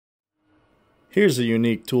Here's a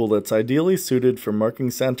unique tool that's ideally suited for marking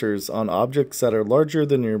centers on objects that are larger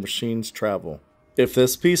than your machine's travel. If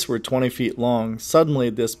this piece were 20 feet long, suddenly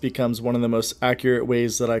this becomes one of the most accurate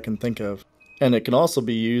ways that I can think of. And it can also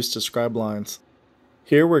be used to scribe lines.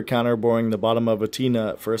 Here we're counterboring the bottom of a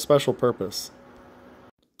T-nut for a special purpose.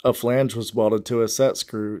 A flange was welded to a set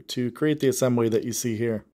screw to create the assembly that you see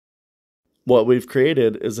here. What we've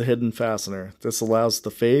created is a hidden fastener. This allows the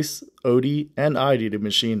face, OD, and ID to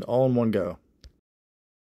machine all in one go.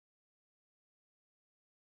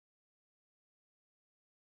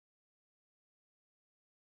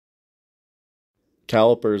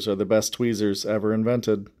 Calipers are the best tweezers ever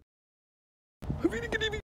invented.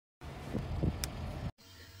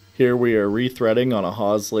 Here we are rethreading on a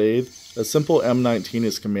Haas lathe. A simple M19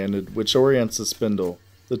 is commanded, which orients the spindle.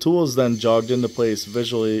 The tool is then jogged into place,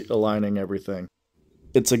 visually aligning everything.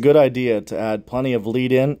 It's a good idea to add plenty of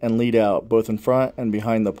lead in and lead out, both in front and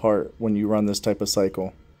behind the part, when you run this type of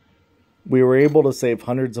cycle. We were able to save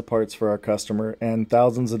hundreds of parts for our customer and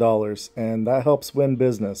thousands of dollars, and that helps win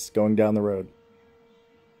business going down the road.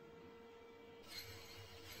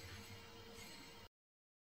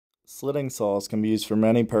 Slitting saws can be used for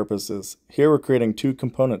many purposes. Here we're creating two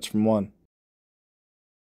components from one.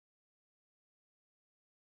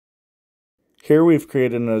 Here we've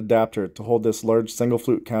created an adapter to hold this large single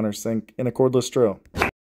flute countersink in a cordless drill.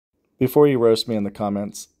 Before you roast me in the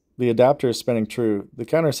comments, the adapter is spinning true. The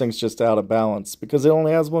countersink's just out of balance because it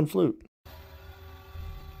only has one flute.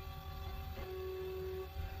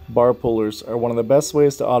 Bar pullers are one of the best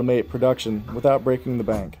ways to automate production without breaking the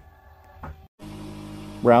bank.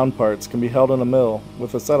 Round parts can be held in a mill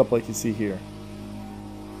with a setup like you see here.